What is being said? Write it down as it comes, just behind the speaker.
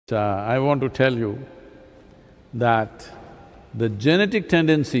I want to tell you that the genetic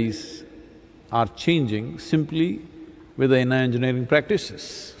tendencies are changing simply with the inner engineering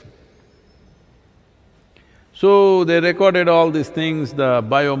practices. So they recorded all these things, the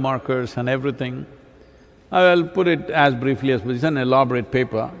biomarkers and everything. I will put it as briefly as possible. It's an elaborate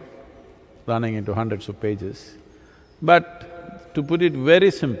paper running into hundreds of pages. But to put it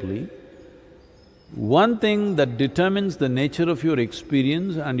very simply, one thing that determines the nature of your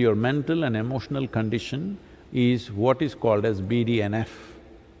experience and your mental and emotional condition is what is called as BDNF,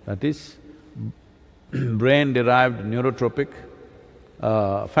 that is brain-derived neurotropic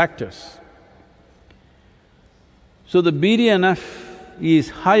factors. So the BDNF is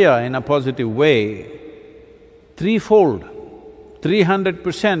higher in a positive way, threefold,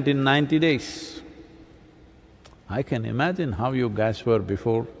 300% in 90 days. I can imagine how you guys were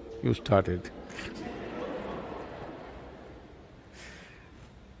before you started.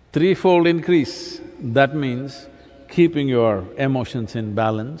 Threefold increase, that means keeping your emotions in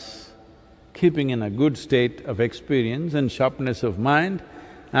balance, keeping in a good state of experience and sharpness of mind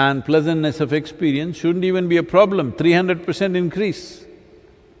and pleasantness of experience shouldn't even be a problem, 300% increase.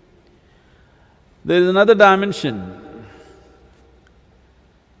 There is another dimension.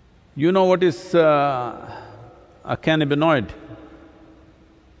 You know what is a cannabinoid?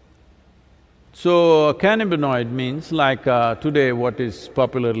 So, a cannabinoid means like today what is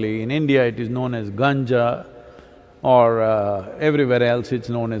popularly in India, it is known as ganja, or everywhere else it's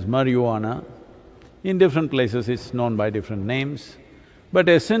known as marijuana. In different places it's known by different names. But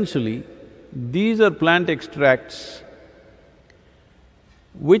essentially, these are plant extracts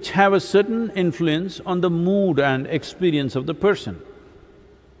which have a certain influence on the mood and experience of the person.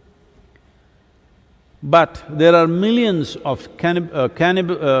 But there are millions of cannabis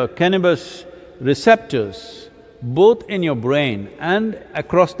receptors both in your brain and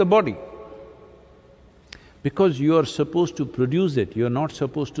across the body. Because you are supposed to produce it, you're not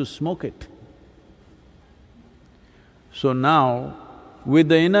supposed to smoke it. So now, with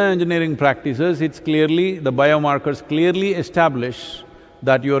the inner engineering practices, it's clearly… the biomarkers clearly establish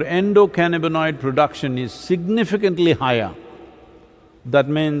that your endocannabinoid production is significantly higher. That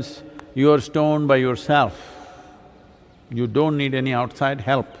means you are stoned by yourself. You don't need any outside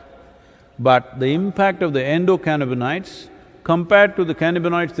help. But the impact of the endocannabinoids compared to the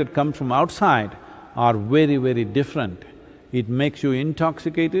cannabinoids that come from outside are very, very different. It makes you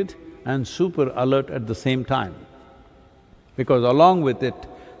intoxicated and super alert at the same time, because along with it,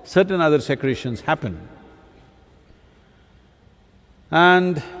 certain other secretions happen.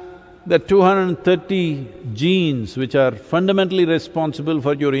 And the 230 genes which are fundamentally responsible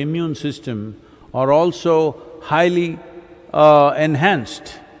for your immune system are also highly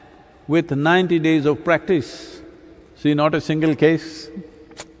enhanced with 90 days of practice. See, not a single case.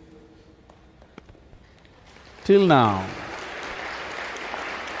 Till now,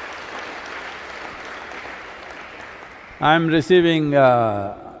 I'm receiving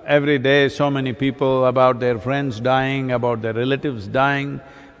every day so many people about their friends dying, about their relatives dying,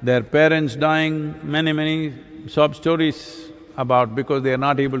 their parents dying, many sob stories about because they are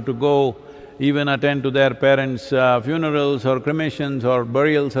not able to go even attend to their parents' funerals or cremations or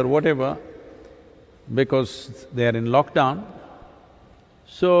burials or whatever, because they are in lockdown.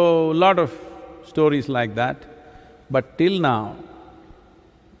 So, lot of stories like that. But till now,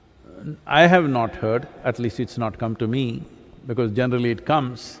 I have not heard, at least it's not come to me, because generally it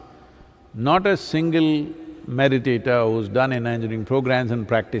comes, not a single meditator who's done inner engineering programs and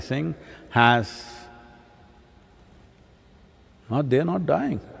practicing has… they're not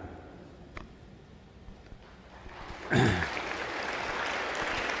dying.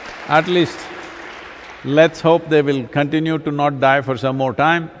 At least, let's hope they will continue to not die for some more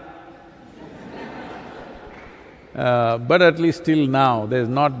time. But at least till now, there's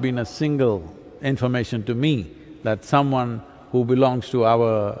not been a single information to me that someone who belongs to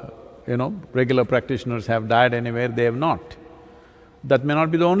our, regular practitioners have died anywhere, they have not. That may not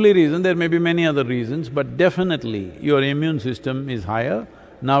be the only reason, there may be many other reasons, but definitely your immune system is higher.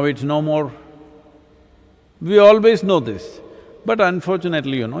 Now it's no more… we always know this, but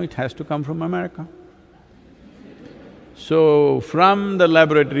unfortunately, it has to come from America. So, from the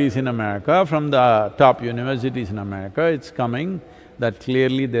laboratories in America, from the top universities in America, it's coming that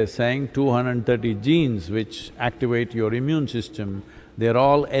clearly they're saying 230 genes which activate your immune system, they're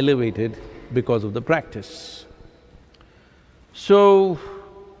all elevated because of the practice. So,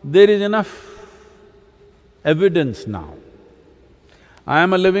 there is enough evidence now. I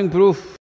am a living proof